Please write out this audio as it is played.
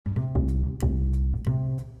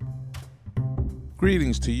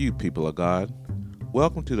Greetings to you, people of God.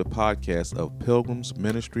 Welcome to the podcast of Pilgrim's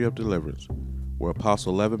Ministry of Deliverance, where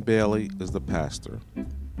Apostle Levin Bailey is the pastor.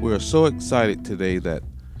 We are so excited today that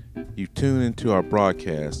you tune into our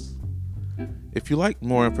broadcast. If you'd like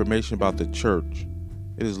more information about the church,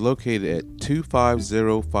 it is located at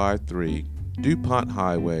 25053 DuPont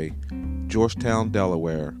Highway, Georgetown,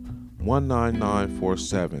 Delaware,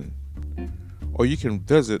 19947. Or you can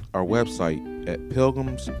visit our website at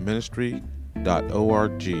pilgrimsministry.org.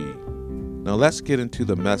 Now let's get into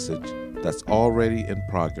the message that's already in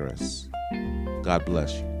progress. God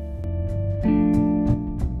bless you.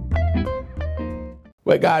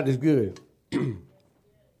 Well, God is good.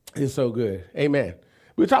 He's so good. Amen.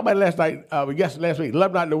 We talked about it last week.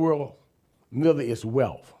 Love not the world, neither its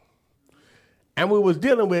wealth. And we was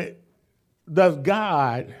dealing with, does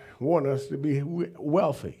God want us to be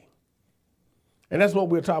wealthy? And that's what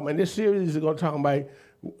we're talking about. In this series is going to talk about,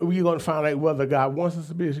 we're going to find out whether God wants us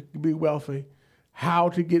to be wealthy, how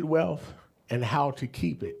to get wealth, and how to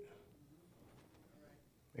keep it.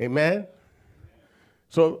 Amen?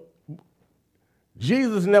 So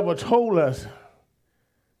Jesus never told us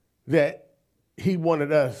that he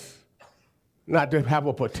wanted us not to have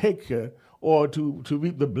a particular or to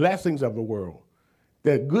reap the blessings of the world,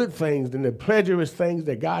 the good things and the pleasurous things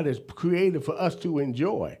that God has created for us to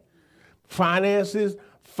enjoy. Finances,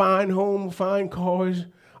 fine home, fine cars,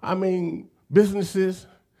 businesses,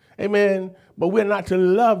 amen, but we're not to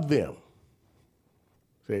love them,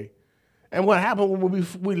 see? And what happens when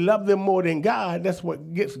we love them more than God, that's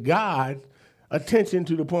what gets God's attention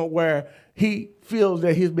to the point where he feels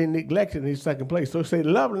that he's been neglected in his second place. So say,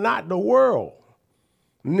 love not the world,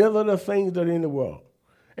 neither the things that are in the world.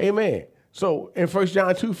 Amen. So in 1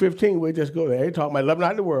 John 2:15, we just go there. He's talking about love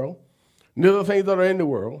not the world, neither the things that are in the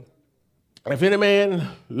world. If any man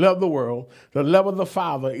love the world, the love of the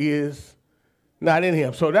Father is not in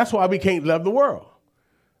him. So that's why we can't love the world.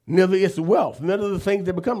 Neither its wealth, neither the things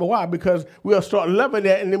that become. Why? Because we'll start loving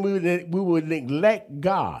that and then we will neglect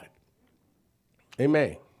God.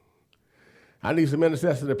 Amen. I need some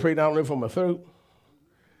intercessors to pray down from my throat,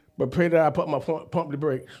 but pray that I pump the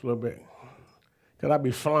brakes a little bit, because I be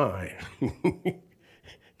flying,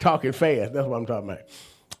 talking fast. That's what I'm talking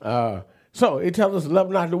about. So it tells us love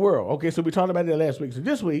not the world. Okay, so we talked about that last week. So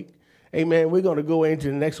this week, amen, we're going to go into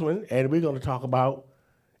the next one, and we're going to talk about,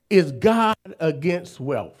 is God against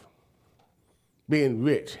wealth? Being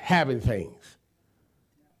rich, having things.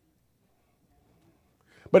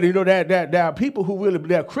 But you know, there are people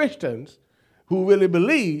they're Christians who really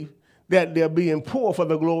believe that they're being poor for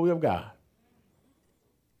the glory of God.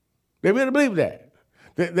 They really believe that.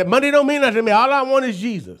 That money don't mean nothing to me. All I want is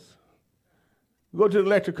Jesus. Go to the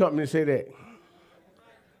electric company and say that.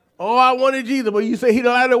 Oh, I wanted Jesus, but you say he the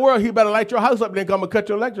light of the world. He better light your house up, then come and cut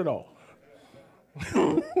your electric off.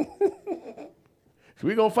 So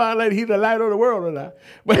we're going to find out he's the light of the world or not.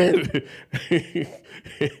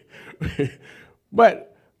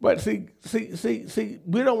 But see,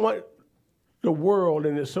 we don't want the world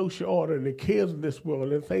and the social order and the cares of this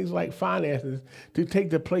world and things like finances to take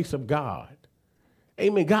the place of God.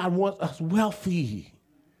 Amen. God wants us wealthy.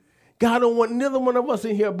 God don't want neither one of us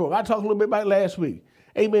in here broke. I talked a little bit about it last week.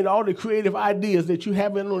 Amen. All the creative ideas that you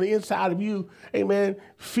have on the inside of you, amen,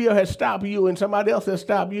 fear has stopped you and somebody else has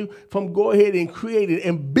stopped you from go ahead and create it.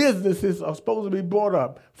 And businesses are supposed to be brought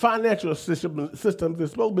up. Financial systems are supposed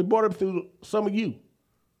to be brought up through some of you.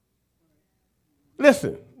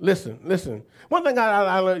 Listen. One thing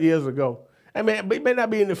I learned years ago, it may not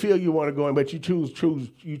be in the field you want to go in, but you chose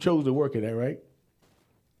to work in that, right?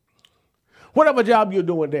 Whatever job you're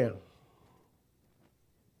doing now,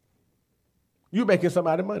 you're making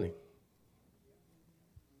somebody money.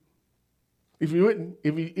 If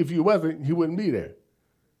you wasn't, you wouldn't be there.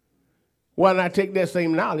 Why not take that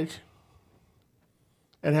same knowledge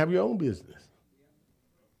and have your own business?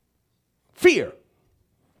 Fear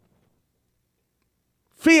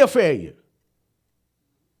of failure.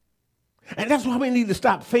 And that's why we need to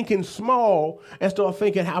stop thinking small and start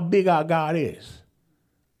thinking how big our God is.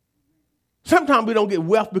 Sometimes we don't get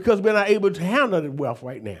wealth because we're not able to handle the wealth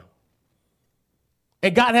right now.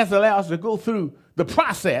 And God has to allow us to go through the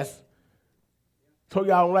process. So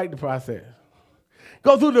y'all don't like the process.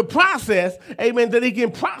 Go through the process, amen, that he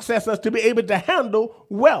can process us to be able to handle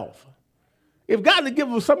wealth. If God had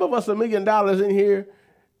given some of us $1 million in here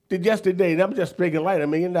just today, and I'm just speaking light, $1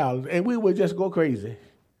 million, and we would just go crazy.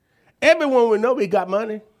 Everyone would know we got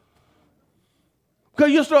money.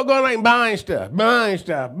 Because you start going like buying stuff.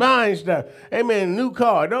 Amen, new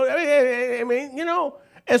car.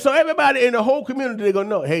 And so everybody in the whole community, they're going to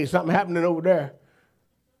know, hey, something happening over there.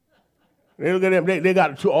 They look at them. They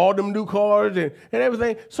got all them new cars and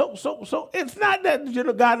everything. So it's not that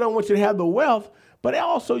God don't want you to have the wealth, but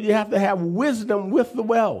also you have to have wisdom with the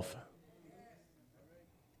wealth.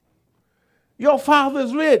 Your father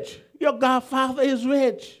is rich. Your Godfather is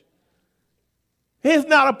rich. He's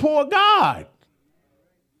not a poor God.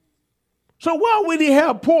 So why would he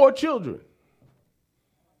have poor children?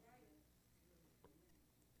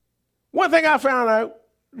 One thing I found out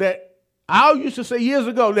that I used to say years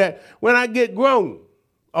ago that when I get grown,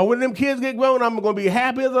 or when them kids get grown, I'm going to be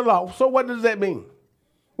happy as a lark. So what does that mean?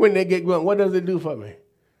 When they get grown, what does it do for me?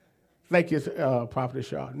 Thank you, Prophet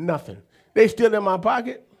Shaw. Nothing. They still in my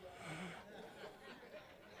pocket.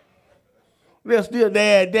 They're still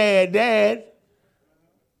dad.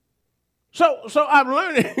 So I'm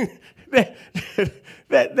learning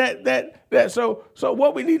that so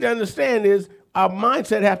what we need to understand is our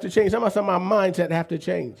mindset have to change. Somebody said my mindset have to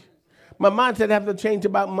change. My mindset have to change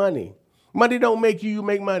about money. Money don't make you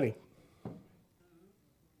make money.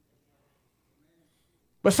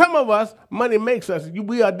 But some of us, money makes us.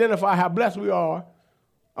 We identify how blessed we are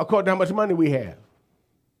according to how much money we have.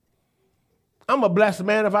 I'm a blessed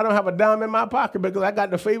man if I don't have a dime in my pocket because I got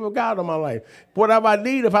the favor of God on my life. Whatever I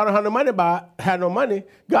need, if I don't have no money,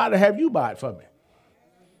 God will have you buy it for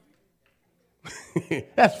me.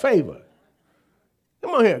 That's favor.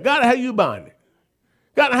 Come on here. God will have you buying it.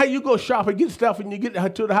 God will have you go shop and get stuff and you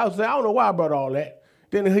get to the house and say, I don't know why I brought all that.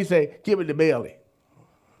 Then he say, give it to Bailey.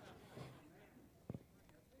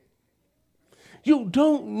 You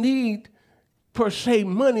don't need, per se,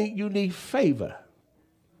 money. You need favor.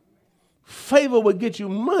 Favor will get you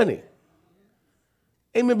money.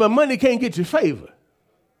 Amen. But money can't get you favor.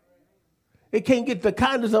 It can't get the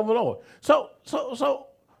kindness of the Lord. So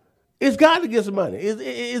it's God that gets money.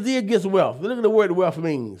 Is he gets wealth. Look at the word wealth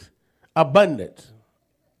means. Abundance.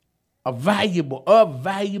 Of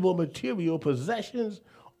valuable material, possessions,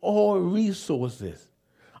 or resources.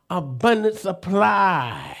 Abundant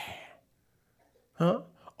supply.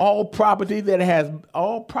 All property that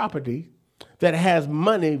has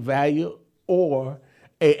money value or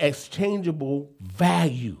a exchangeable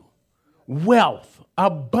value. Wealth,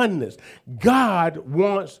 abundance. God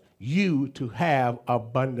wants you to have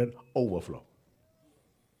abundant overflow.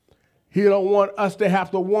 He don't want us to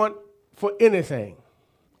have to want for anything.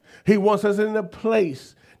 He wants us in a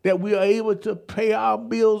place that we are able to pay our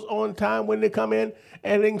bills on time when they come in,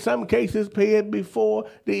 and in some cases pay it before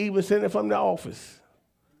they even send it from the office.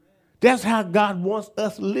 That's how God wants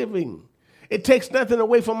us living. It takes nothing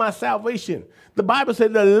away from my salvation. The Bible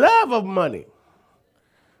said the love of money,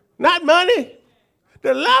 not money.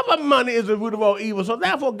 The love of money is the root of all evil. So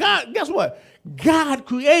therefore, God, guess what? God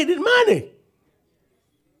created money.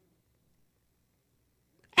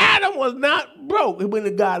 Adam was not broke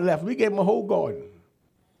when God left him. He gave him a whole garden.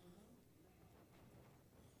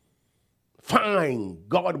 Fine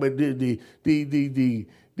garden with the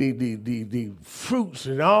fruits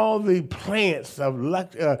and all the plants of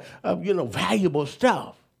valuable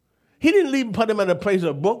stuff. He didn't even put him in a place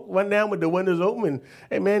of book, run down with the windows open,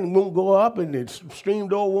 and amen, won't go up and the stream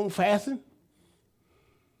door won't fasten.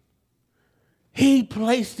 He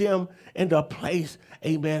placed him in the place,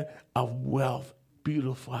 amen, of wealth,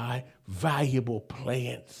 beautified, valuable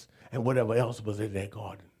plants, and whatever else was in that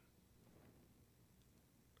garden.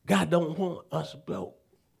 God don't want us broke.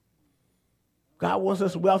 God wants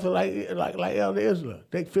us wealthy like Elder Israel.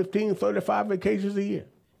 Take 15, 35 vacations a year.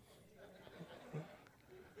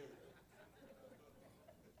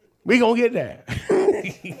 We gonna get there.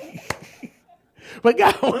 But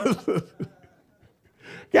God wants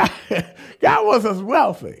us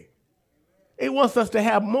wealthy. He wants us to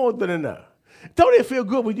have more than enough. Don't it feel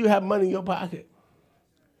good when you have money in your pocket?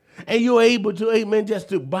 And you're able to, amen, just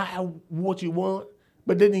to buy what you want,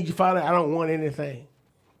 but then you find out I don't want anything.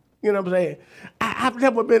 You know what I'm saying? I've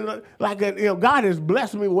never been like that. God has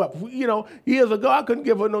blessed me. Years ago, I couldn't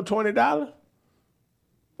give her no $20. I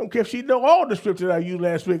don't care if she know all the scriptures I used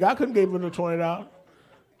last week. I couldn't give her no $20.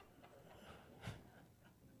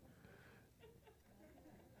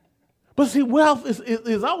 But see, wealth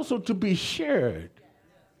is also to be shared.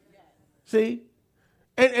 See?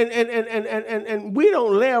 And we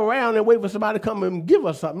don't lay around and wait for somebody to come and give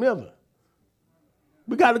us something either.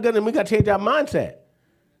 We got to change our mindset.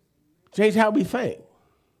 Change how we think.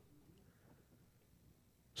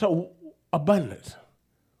 So, abundance,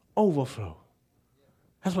 overflow.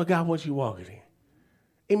 That's what God wants you walking in.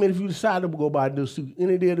 Amen. If you decide to go buy a new suit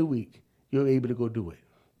any day of the week, you're able to go do it.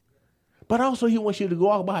 But also, he wants you to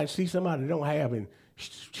go out by and see somebody that don't have and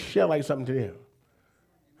share like something to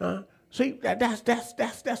them. See,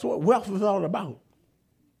 that's what wealth is all about.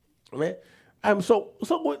 Amen. So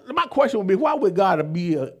my question would be, why would God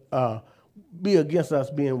be against us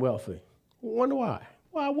being wealthy? I wonder why.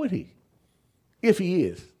 Why would he? If he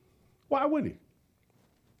is, why would he?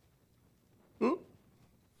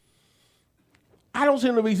 I don't see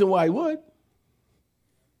any reason why he would,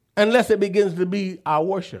 unless it begins to be our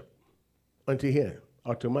worship unto him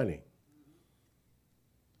or to money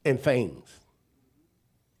and things.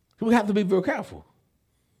 So we have to be very careful.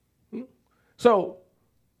 So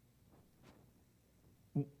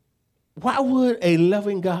why would a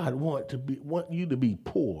loving God want you to be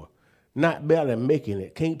poor, not barely making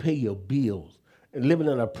it, can't pay your bills, and living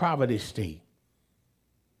in a poverty state?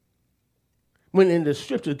 When in the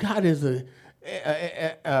scripture, God is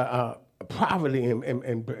poverty,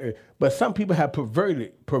 but some people have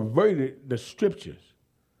perverted the scriptures.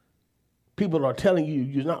 People are telling you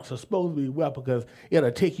you're not supposed to be wealthy because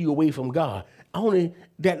it'll take you away from God.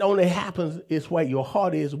 That only happens is where your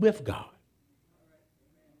heart is with God.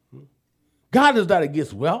 God is not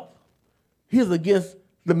against wealth. He's against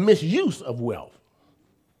the misuse of wealth.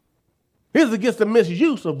 He's against the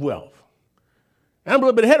misuse of wealth. And I'm a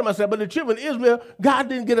little bit ahead of myself, but the children of Israel, God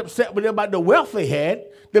didn't get upset with them about the wealth they had,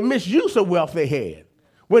 the misuse of wealth they had,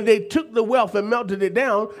 when they took the wealth and melted it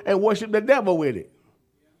down and worshiped the devil with it.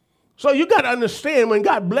 So you got to understand, when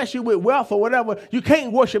God bless you with wealth or whatever, you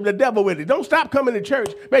can't worship the devil with it. Don't stop coming to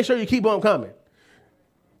church. Make sure you keep on coming.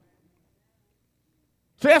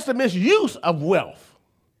 So that's the misuse of wealth.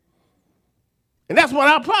 And that's what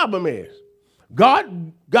our problem is.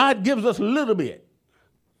 God gives us a little bit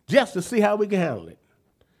just to see how we can handle it.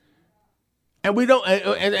 And we don't,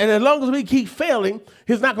 and as long as we keep failing,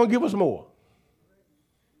 he's not going to give us more.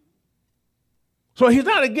 So he's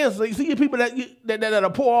not against, you see people that are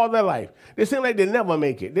poor all their life. They seem like they never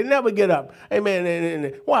make it. They never get up. Amen.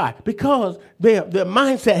 And why? Because their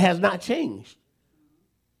mindset has not changed.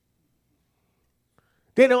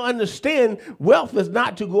 They don't understand wealth is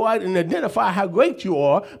not to go out and identify how great you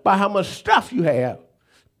are by how much stuff you have.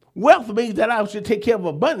 Wealth means that I should take care of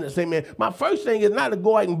abundance. Amen. My first thing is not to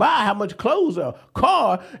go out and buy how much clothes or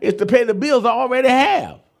car, is to pay the bills I already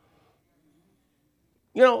have.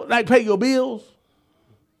 You know, like pay your bills.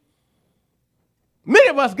 Many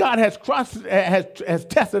of us, God has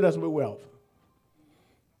tested us with wealth,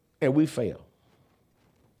 and we fail.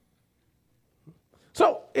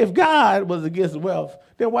 So if God was against wealth,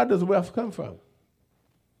 then where does wealth come from?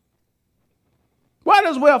 Where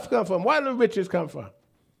does wealth come from? Where do riches come from?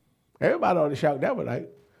 Everybody ought to shout that one, right?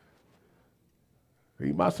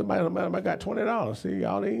 Somebody got $20. See,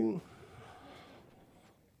 y'all ain't.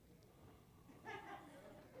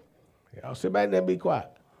 Y'all sit back there and be quiet.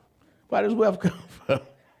 Where does wealth come from?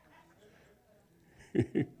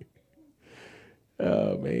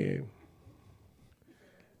 Oh, man.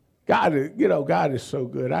 God is so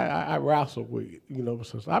good. I wrestle with,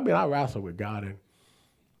 I wrestle with God,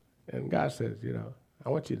 and God says, I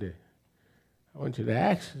want you to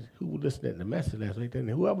ask who listened to the message last week, and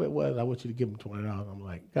whoever it was, I want you to give them $20. I'm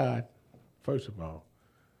like, God, first of all,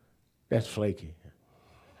 that's flaky.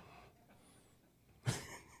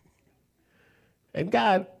 And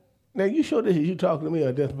God, now you sure this is you talking to me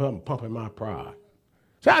or just pumping my pride?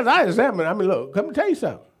 So I examine. Look, come and tell you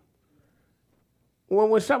something.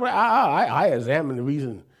 When somebody, I examine the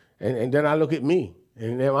reason, and then I look at me,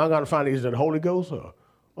 and then I'm going to find is it the Holy Ghost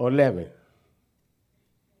or Levin?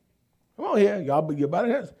 Come on here, y'all be about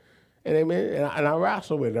it. And amen. And I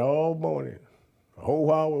wrestle with it all morning. The whole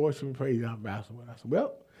while we worship and praise, I wrestle with it. I said,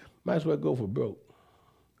 well, might as well go for broke.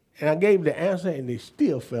 And I gave the answer, and they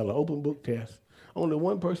still failed an open book test. Only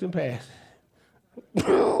one person passed.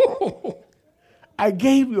 I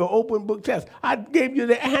gave you an open book test. I gave you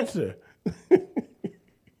the answer.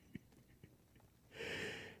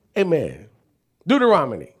 Amen.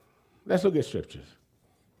 Deuteronomy. Let's look at scriptures.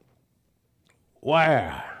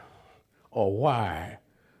 Where does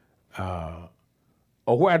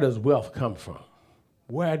wealth come from?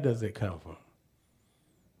 Where does it come from?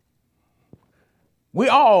 We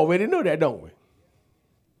already know that, don't we?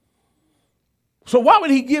 So why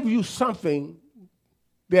would he give you something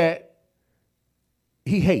that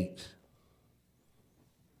he hates?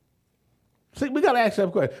 See, we got to ask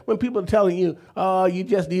that question. When people are telling you, you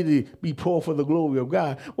just need to be poor for the glory of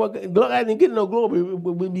God. Well, I didn't get no glory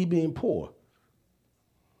with me being poor.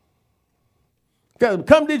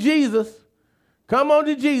 Come to Jesus. Come on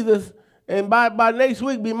to Jesus. And by next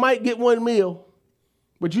week, we might get one meal.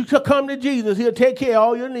 But you come to Jesus. He'll take care of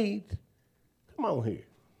all your needs. Come on here.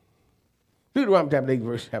 Deuteronomy chapter 8,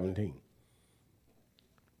 verse 17.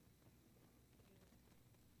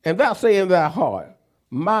 And thou say in thy heart,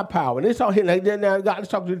 my power. And it's all here. Now God is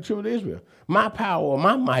talking to the children of Israel. My power or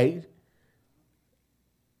my might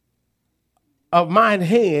of mine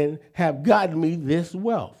hand have gotten me this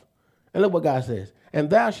wealth. And look what God says. And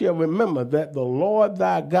thou shalt remember that the Lord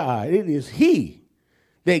thy God, it is he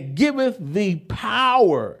that giveth thee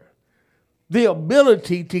power, the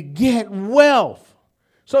ability to get wealth.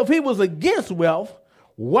 So if he was against wealth,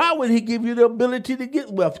 why would he give you the ability to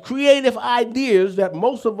get wealth? Creative ideas that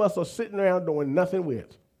most of us are sitting around doing nothing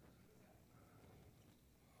with.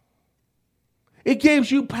 It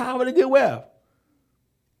gives you power to get wealth.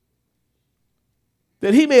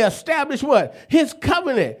 That he may establish what? His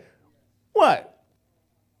covenant. What?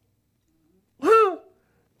 Huh?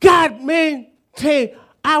 God may say,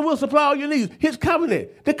 I will supply all your needs. His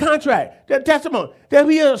covenant, the contract, the testimony that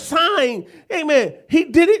he has signed. Amen. He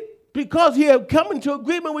did it because he had come into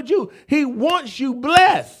agreement with you. He wants you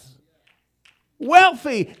blessed,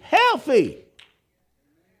 wealthy, healthy.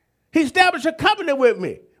 He established a covenant with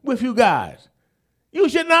me, with you guys. You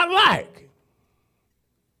should not like.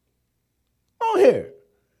 On here.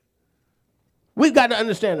 We've got to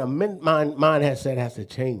understand a mind has to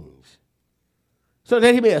change. So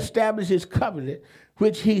that he may establish his covenant,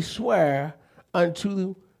 which he sware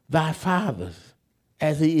unto thy fathers,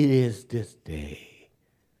 as it is this day.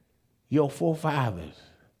 Your forefathers,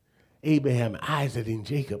 Abraham, Isaac, and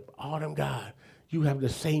Jacob, all them God, you have the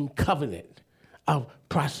same covenant of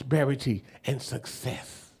prosperity and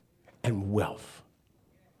success and wealth.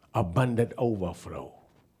 Abundant overflow.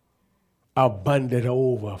 Abundant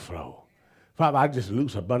overflow. Father, I just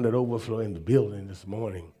loose abundant overflow in the building this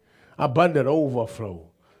morning. Abundant overflow.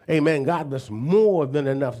 Amen. God, that's more than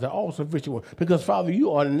enough. The all sufficient one. Because, Father,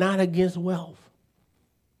 you are not against wealth.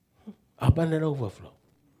 Abundant overflow.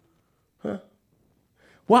 Huh?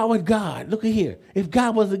 Why would God, look at here, if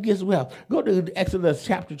God was against wealth, go to Exodus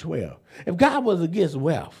chapter 12. If God was against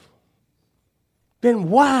wealth, then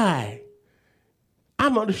why?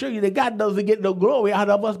 I'm going to show you that God doesn't get no glory out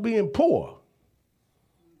of us being poor.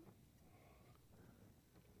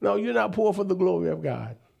 No, you're not poor for the glory of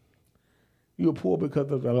God. You're poor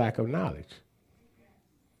because of the lack of knowledge.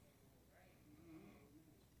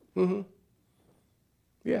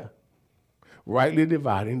 Yeah. Rightly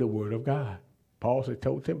dividing the word of God. Paul said,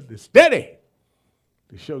 told Timothy, steady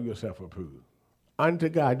to show yourself approved. Unto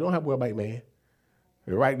God, don't have to worry about man.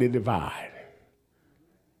 Rightly divide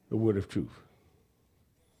the word of truth.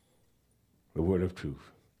 The word of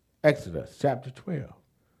truth. Exodus chapter 12,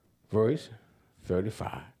 verse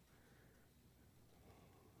 35.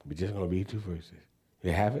 We're just going to read 2 verses.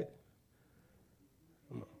 You have it?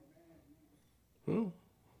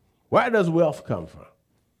 Where does wealth come from?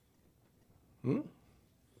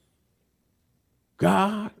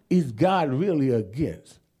 Is God really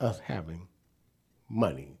against us having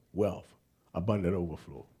money, wealth, abundant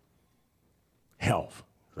overflow, health?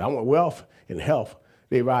 I want wealth and health,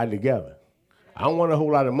 they ride together. I don't want a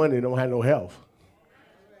whole lot of money that don't have no health,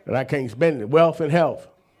 that I can't spend it. Wealth and health.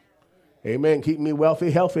 Amen. Keep me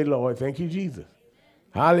wealthy, healthy, Lord. Thank you, Jesus.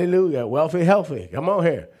 Hallelujah. Wealthy, healthy. Come on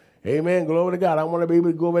here. Amen. Glory to God. I want to be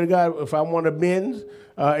able to go over to God. If I want a Benz,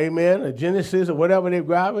 amen, a Genesis or whatever they're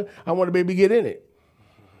driving, I want to be able to get in it.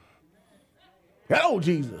 Hello,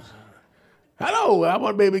 Jesus. Hello. I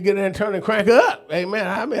want to be able to get in and turn and crank it up. Amen.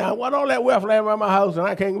 I want all that wealth laying around my house and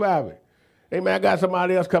I can't drive it. Amen. I got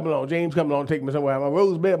somebody else coming along. James coming along, take me somewhere. My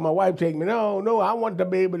Rose Bell, my wife take me. No, I want to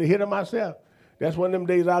be able to hit her myself. That's one of them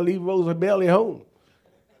days I leave Rose Bailey home.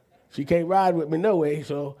 She can't ride with me no way,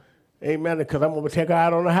 so amen, because I'm going to take her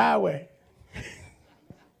out on the highway.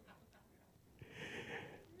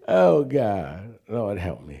 Oh, God. Lord,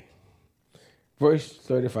 help me. Verse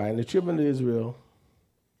 35, and the children of Israel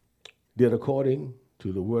did according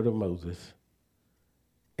to the word of Moses,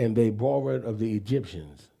 and they borrowed of the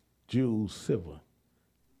Egyptians jewels, silver,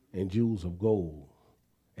 and jewels of gold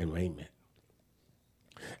and raiment.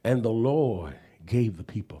 And the Lord gave the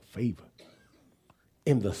people favor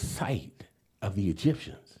in the sight of the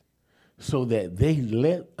Egyptians, so that they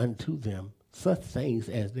lent unto them such things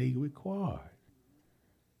as they required.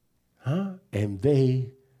 And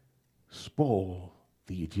they spoiled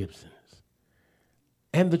the Egyptians.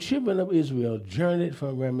 And the children of Israel journeyed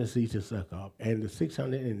from Ramesses to Succoth, and the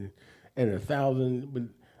 600 and 1,000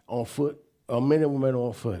 on foot, or men and women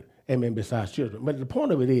on foot, amen, besides children. But the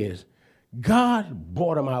point of it is, God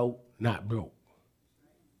brought them out not broke.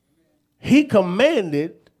 He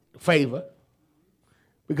commanded favor,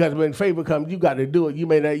 because when favor comes, you got to do it.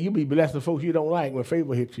 You be blessed with folks you don't like when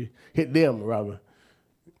favor hits you, hit them rather,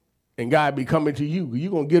 and God be coming to you.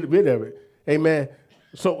 You're going to get rid of it, amen.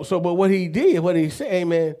 But what he did, what he said,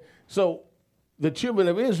 amen. So the children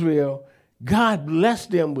of Israel, God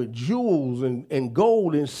blessed them with jewels and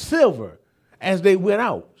gold and silver as they went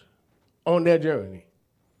out on their journey.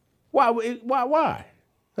 Why?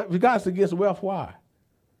 If God's against wealth, why?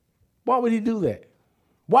 Why would he do that?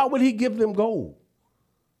 Why would he give them gold?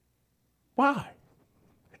 Why?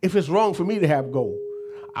 If it's wrong for me to have gold,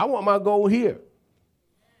 I want my gold here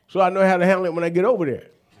so I know how to handle it when I get over there.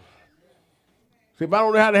 See, if I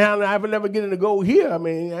don't know how to handle it, I never get into gold here. I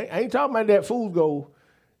mean, I ain't talking about that fool's gold.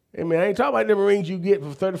 I mean, I ain't talking about them rings you get for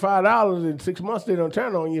 $35 in 6 months. They don't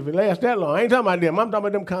turn on you if it lasts that long. I ain't talking about them. I'm talking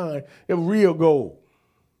about them kind of real gold.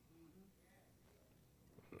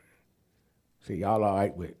 See, y'all all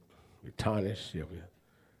right with tarnish?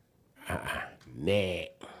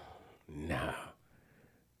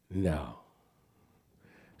 No.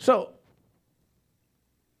 So,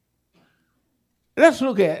 let's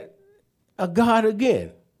look at a God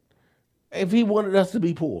again. If he wanted us to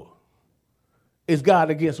be poor, is God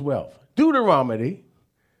against wealth? Deuteronomy,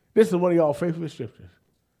 this is one of y'all favorite scriptures,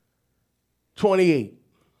 28,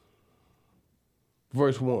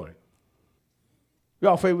 verse 1.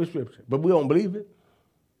 Y'all favorite scripture, but we don't believe it.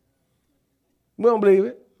 We don't believe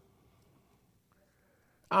it.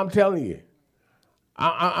 I'm telling you.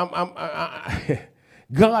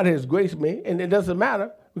 God has graced me, and it doesn't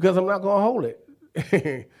matter because I'm not going to hold it.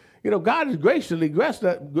 God has graciously blessed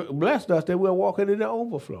us that we're walking in the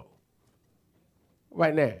overflow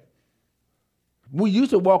right now. We used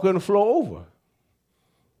to walk in the flow over.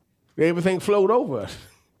 Everything flowed over us.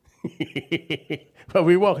 But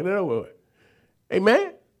we're walking it over.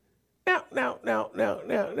 Amen? Now,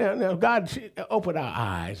 God opened our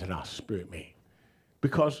eyes and our spirit, man.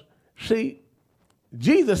 Because, see,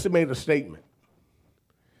 Jesus made a statement.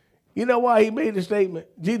 You know why he made the statement?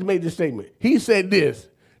 Jesus made the statement. He said this,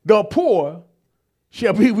 the poor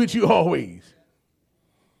shall be with you always.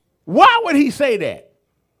 Why would he say that?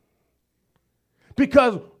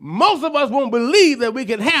 Because most of us won't believe that we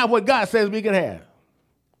can have what God says we can have.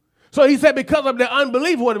 So he said because of their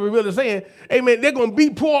unbelief, what we're really saying, amen, they're going to be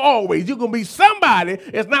poor always. You're going to be somebody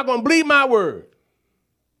that's not going to believe my word.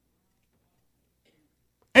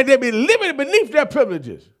 And they'll be living beneath their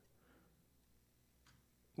privileges.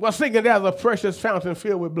 While singing, there's a precious fountain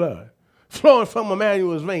filled with blood, flowing from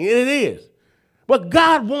Emmanuel's vein. And it is. But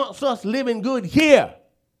God wants us living good here.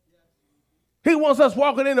 He wants us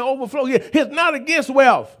walking in the overflow here. He's not against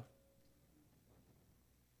wealth.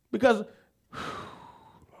 Because,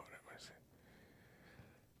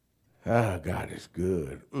 God is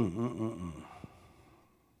good.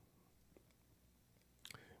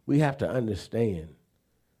 We have to understand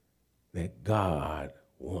that God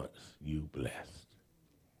wants you blessed.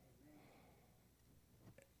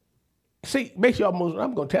 See, make sure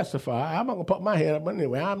I'm going to testify. I'm not going to put my hand up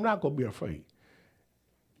anyway. I'm not going to be afraid.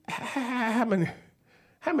 How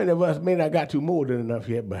many of us may not got to more than enough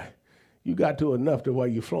yet, but you got to enough to where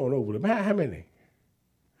you're flowing over them? How many?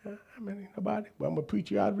 How many? Nobody? Well, I'm going to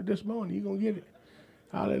preach you out of it this morning. You're going to get it.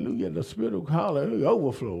 Hallelujah. The spirit of hallelujah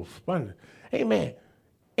overflow. Amen.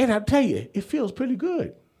 And I tell you, it feels pretty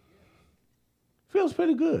good. Feels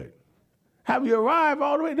pretty good. Have you arrived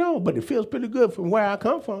all the way? No, but it feels pretty good from where I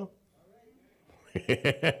come from.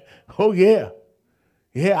 Oh, yeah.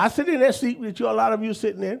 Yeah, I sit in that seat that a lot of you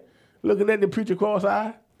sitting in, looking at the preacher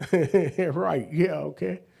cross-eyed. Right, yeah,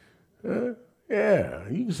 okay. Yeah,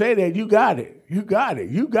 you can say that. You got it. You got it.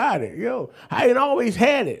 You got it. Yo, I ain't always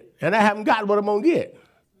had it, and I haven't got what I'm going to get.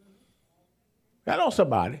 Hello,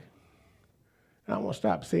 somebody. And I'm going to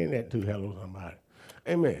stop saying that too. Hello, somebody.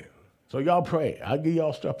 Amen. So y'all pray. I'll give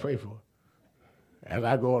y'all stuff to pray for as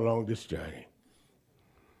I go along this journey.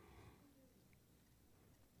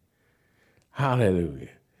 Hallelujah.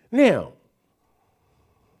 Now,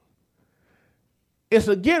 it's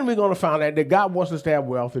again we're going to find out that God wants us to have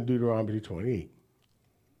wealth in Deuteronomy 28.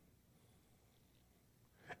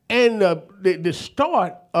 And the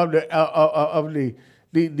start of the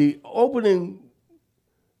opening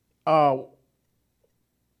door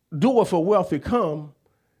for wealth to come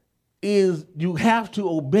is you have to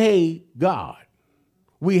obey God.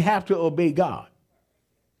 We have to obey God.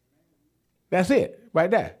 That's it, right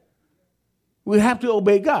there. We have to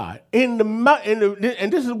obey God. And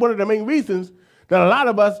this is one of the main reasons that a lot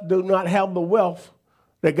of us do not have the wealth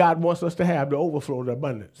that God wants us to have, the overflow, the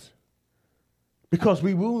abundance. Because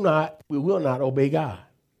we will not obey God.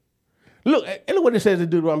 Look what it says in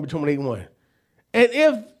Deuteronomy 28:1.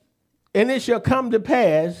 And it shall come to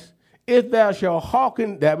pass, if thou shalt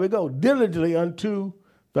hearken, there we go, diligently unto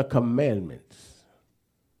the commandments.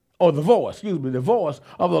 Or the voice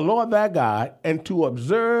of the Lord thy God, and to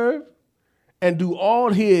observe and do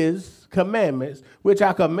all his commandments, which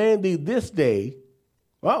I command thee this day,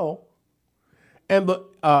 and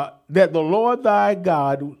that the Lord thy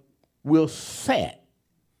God will set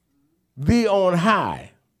thee on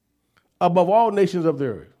high above all nations of the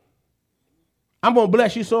earth. I'm going to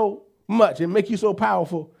bless you so much and make you so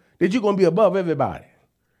powerful that you're going to be above everybody.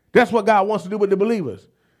 That's what God wants to do with the believers.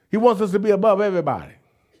 He wants us to be above everybody.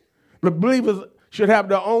 The believers should have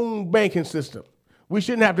their own banking system. We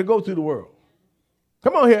shouldn't have to go through the world.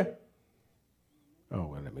 Come on here. Oh,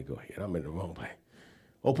 well, let me go here. I'm in the wrong place.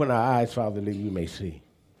 Open our eyes, Father, that we may see.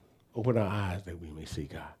 Open our eyes that we may see,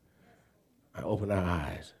 God. Open our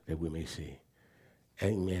eyes that we may see.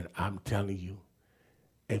 Amen. I'm telling you,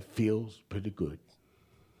 it feels pretty good.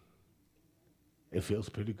 It feels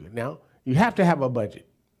pretty good. Now, you have to have a budget.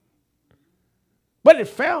 But it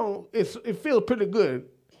feels pretty good,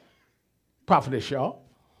 Prophetess Shaw,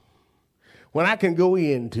 when I can go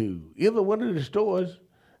into either one of the stores.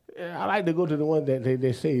 I like to go to the one that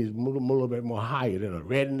they say is a little bit more higher than a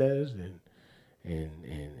Redness and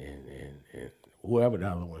whoever the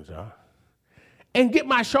other ones are, and get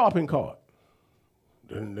my shopping cart.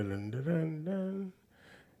 Dun, dun, dun, dun, dun, dun,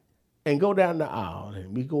 and go down the aisle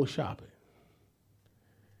and we go shopping.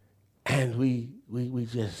 And we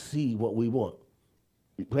just see what we want.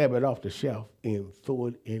 We grab it off the shelf and throw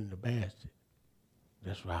it in the basket.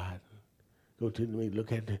 That's right. Go to the meat,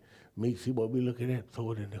 look at the meat, see what we're looking at,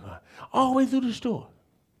 throw it in the car. All the way through the store.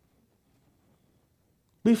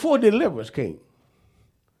 Before deliverance came,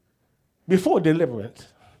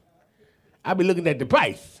 I'd be looking at the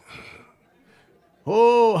price.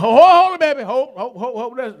 Oh, hold it, baby.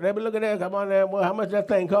 Hold this. Let me look at that. Come on there. Well, how much that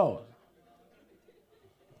thing cost?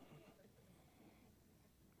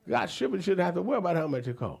 God shouldn't have to worry about how much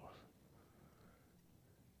it costs.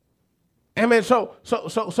 I mean, so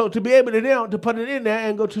to be able to put it in there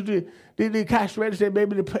and go to the cash register and be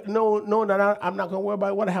able to knowing that I'm not going to worry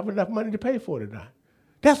about what I have enough money to pay for tonight.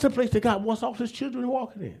 That's the place that God wants all his children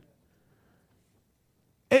walking in.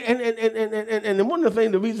 And one of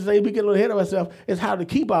the reasons we get a little ahead of ourselves is how to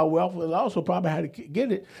keep our wealth, and also probably how to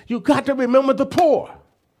get it. You got to remember the poor.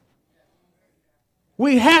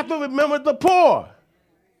 We have to remember the poor.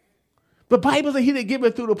 The Bible says he that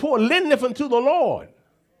giveth to the poor lendeth unto the Lord.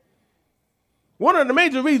 One of the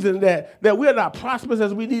major reasons that we're not prosperous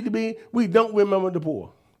as we need to be, we don't remember the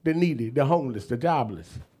poor, the needy, the homeless, the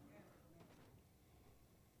jobless.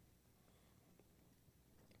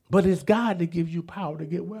 But it's God that gives you power to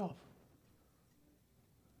get wealth.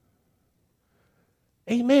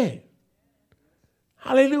 Amen.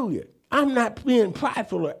 Hallelujah. I'm not being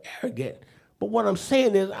prideful or arrogant, but what I'm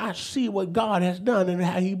saying is I see what God has done and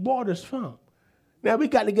how he brought us from. Now, we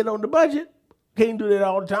got to get on the budget. Can't do that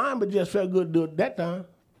all the time, but just felt good to do it that time.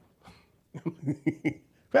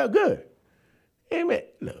 Felt good. Amen.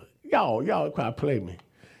 Look, y'all quite play me.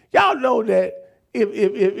 Y'all know that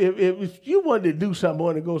if you wanted to do something,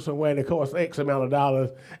 want to go somewhere and it costs X amount of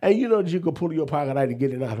dollars, and you know that you can pull your pocket out and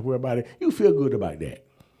get it, not to worry about it, you feel good about that.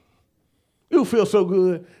 You feel so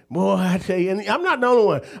good. Boy, I tell you, and I'm not the only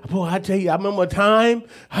one. Boy, I tell you, I remember a time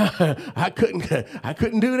I couldn't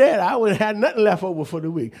do that. I would have had nothing left over for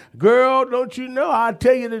the week. Girl, don't you know, I'll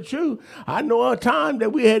tell you the truth. I know a time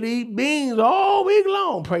that we had to eat beans all week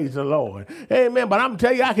long, praise the Lord. Amen. But I'm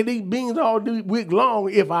telling you, I can eat beans all week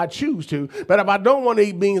long if I choose to. But if I don't want to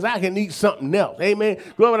eat beans, I can eat something else. Amen.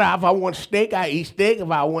 Glory to God. If I want steak, I eat steak.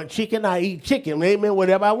 If I want chicken, I eat chicken. Amen.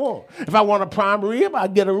 Whatever I want. If I want a prime rib, I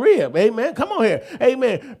get a rib. Amen. Come on here.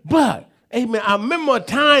 Amen. But, amen, I remember a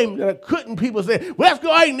time that I couldn't. People say, well, let's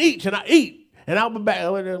go out and eat. And I eat. And I'll be back.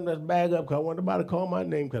 Let's bag up because I want nobody to call my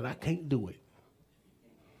name because I can't do it.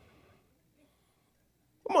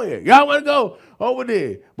 Come on here. Y'all want to go over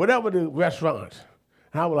there, whatever the restaurants.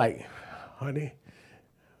 And I was like, honey,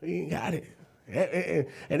 we ain't got it.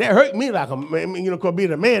 And that hurt me like a man, you know, because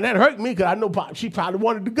being a man, that hurt me because I know she probably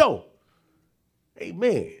wanted to go.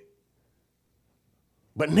 Amen.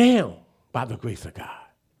 But now, by the grace of God,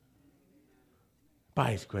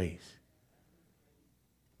 by his grace,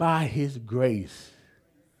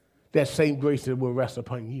 that same grace that will rest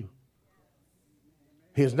upon you.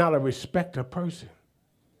 He is not a respecter of person.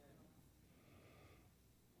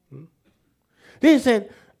 Then he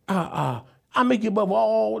said, I make you above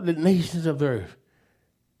all the nations of the earth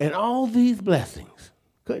and all these blessings.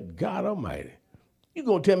 Good God Almighty. You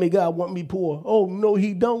gonna tell me God want me poor? Oh, no,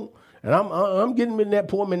 he don't. And I'm getting rid of that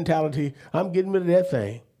poor mentality. I'm getting rid of that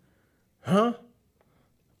thing. Huh?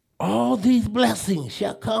 All these blessings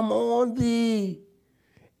shall come on thee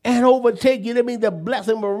and overtake you. That means the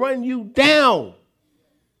blessing will run you down.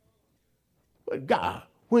 But God,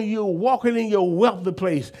 when you're walking in your wealthy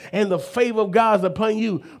place and the favor of God is upon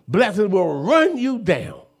you, blessings will run you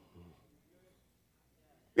down.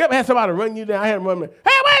 You ever had somebody run you down? I had them run me.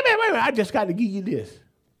 Hey, wait a minute. I just got to give you this.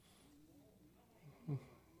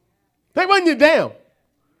 They run you down.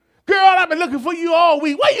 Girl, I've been looking for you all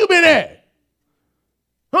week. Where you been at?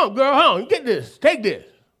 Girl, get this. Take this.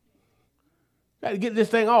 Got to get this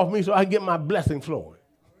thing off me so I can get my blessing flowing.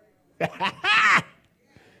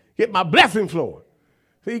 Get my blessing flowing.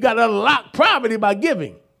 So you got to unlock poverty by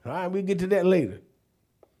giving. All right, we'll get to that later.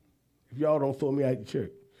 If y'all don't throw me out of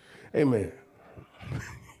church. Amen.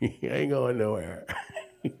 I ain't going nowhere.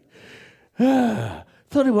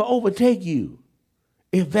 So they will overtake you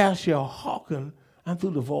if thou shalt hearken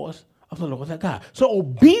unto the voice of the Lord thy God. So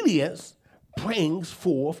obedience brings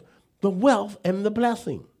forth the wealth and the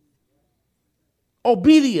blessing.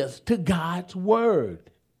 Obedience to God's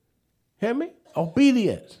word. Hear me?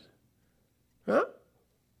 Obedience. Huh?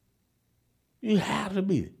 You have to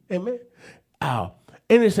be. Amen? And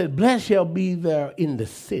it says, blessed shall be there in the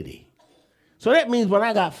city. So that means when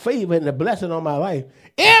I got favor and the blessing on my life,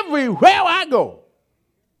 everywhere I go,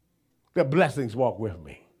 the blessings walk with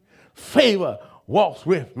me. Favor walks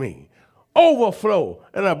with me. Overflow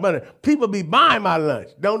and abundance. People be buying my lunch,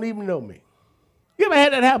 don't even know me. You ever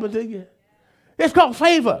had that happen to you? It's called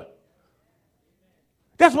favor.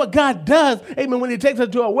 That's what God does, amen, when he takes us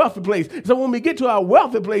to a wealthy place. So when we get to our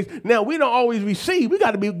wealthy place, now we don't always receive. We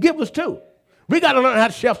got to be givers too. We got to learn how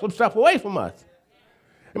to shove some stuff away from us.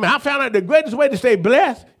 I mean, I found out the greatest way to stay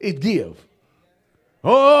blessed is give.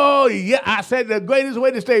 Oh, yeah, I said the greatest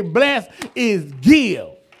way to stay blessed is give.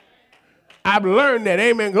 I've learned that,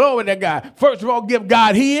 amen, glory to God. First of all, give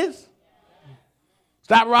God his.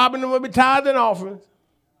 Stop robbing them with your tithes and offerings.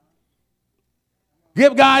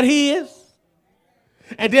 Give God his.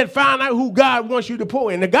 And then find out who God wants you to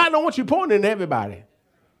pour in. Now, God don't want you pouring into everybody.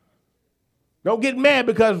 Don't get mad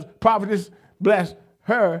because prophetess blessed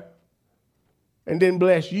her and then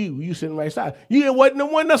bless you. You sitting right side. You wasn't the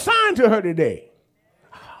one assigned to her today.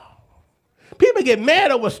 People get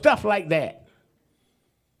mad over stuff like that.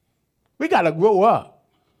 We got to grow up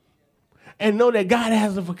and know that God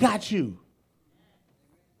hasn't forgot you.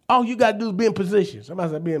 All you got to do is be in position.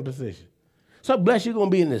 Somebody said be in position. So bless you're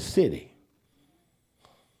going to be in the city.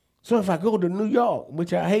 So if I go to New York,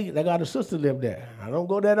 which I hate, I got a sister live there. I don't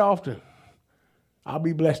go that often. I'll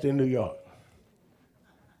be blessed in New York.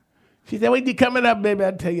 She said, when you coming up, baby,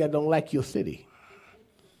 I tell you I don't like your city.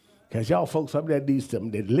 Because y'all folks up there need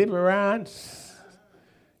some deliverance.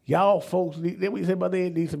 Y'all folks, we say, but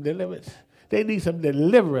they need some deliverance. They need some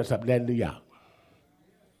deliverance up there in New York.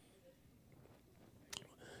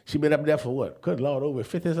 She been up there for what? Good Lord, over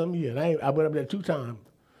 50-something years. I went up there 2 times.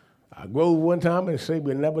 I rode one time and said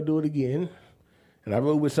we'll never do it again. And I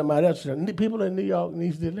rode with somebody else. People in New York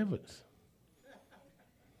need deliverance.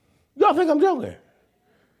 Y'all think I'm joking?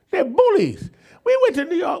 They're bullies. We went to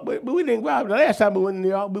New York, but we didn't go out. The last time we went to New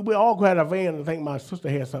York, we all had a van. I think my sister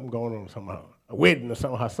had something going on somehow. A wedding or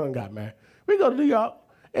something. Her son got married. We go to New York,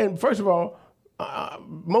 and first of all,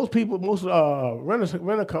 most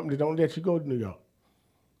rental companies don't let you go to New York.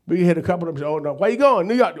 We had a couple of them say, oh, no, where you going?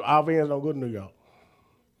 New York. Our vans don't go to New York.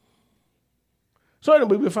 So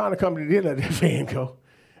anyway, we found a company that did let that van go.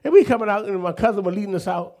 And we coming out, and my cousin was leading us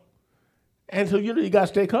out. And so, you got to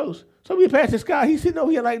stay close. So we passed this guy. He's sitting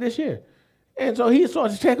over here like this here. And so he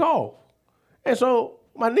started to take off. And so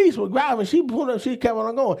my niece was driving. She pulled up. She kept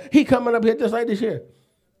on going. He coming up here just like this here.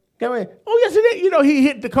 Come in. Oh, yes, he did. He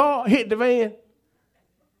hit the car, hit the van.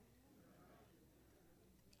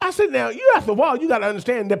 I said, now, you after a while, you got to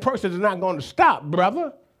understand that person is not going to stop,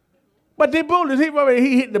 brother. But they bullies,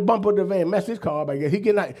 he hit the bumper of the van, messed his car up, I guess.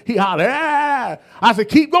 He hollered, ah! I said,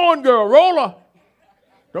 keep going, girl, roller.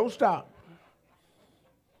 Don't stop.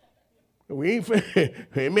 We ain't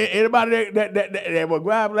anybody that will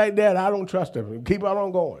drive like that, I don't trust them. Keep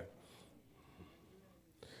on going.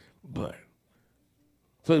 But,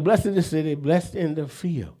 so blessed in the city, blessed in the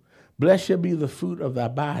field. Blessed shall be the fruit of thy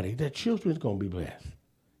body. The children's going to be blessed.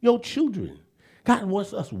 Your children. God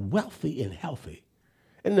wants us wealthy and healthy.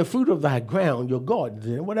 And the fruit of thy ground, your gardens,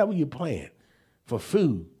 and whatever you plant for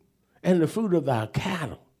food, and the fruit of thy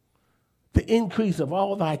cattle, the increase of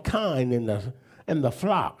all thy kind and the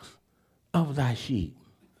flocks of thy sheep.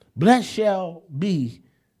 Blessed shall be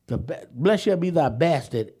thy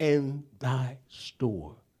basket and thy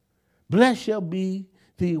store. Blessed shall be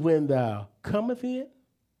thee when thou cometh in,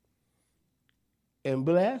 and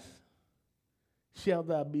blessed shall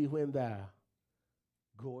thou be when thou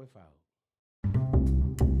goest out.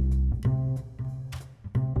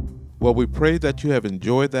 Well, we pray that you have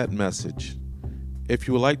enjoyed that message. If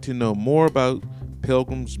you would like to know more about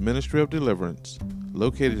Pilgrim's Ministry of Deliverance,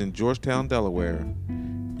 located in Georgetown, Delaware,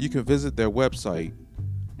 you can visit their website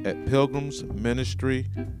at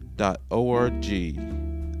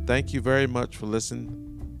pilgrimsministry.org. Thank you very much for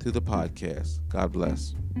listening to the podcast. God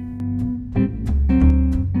bless.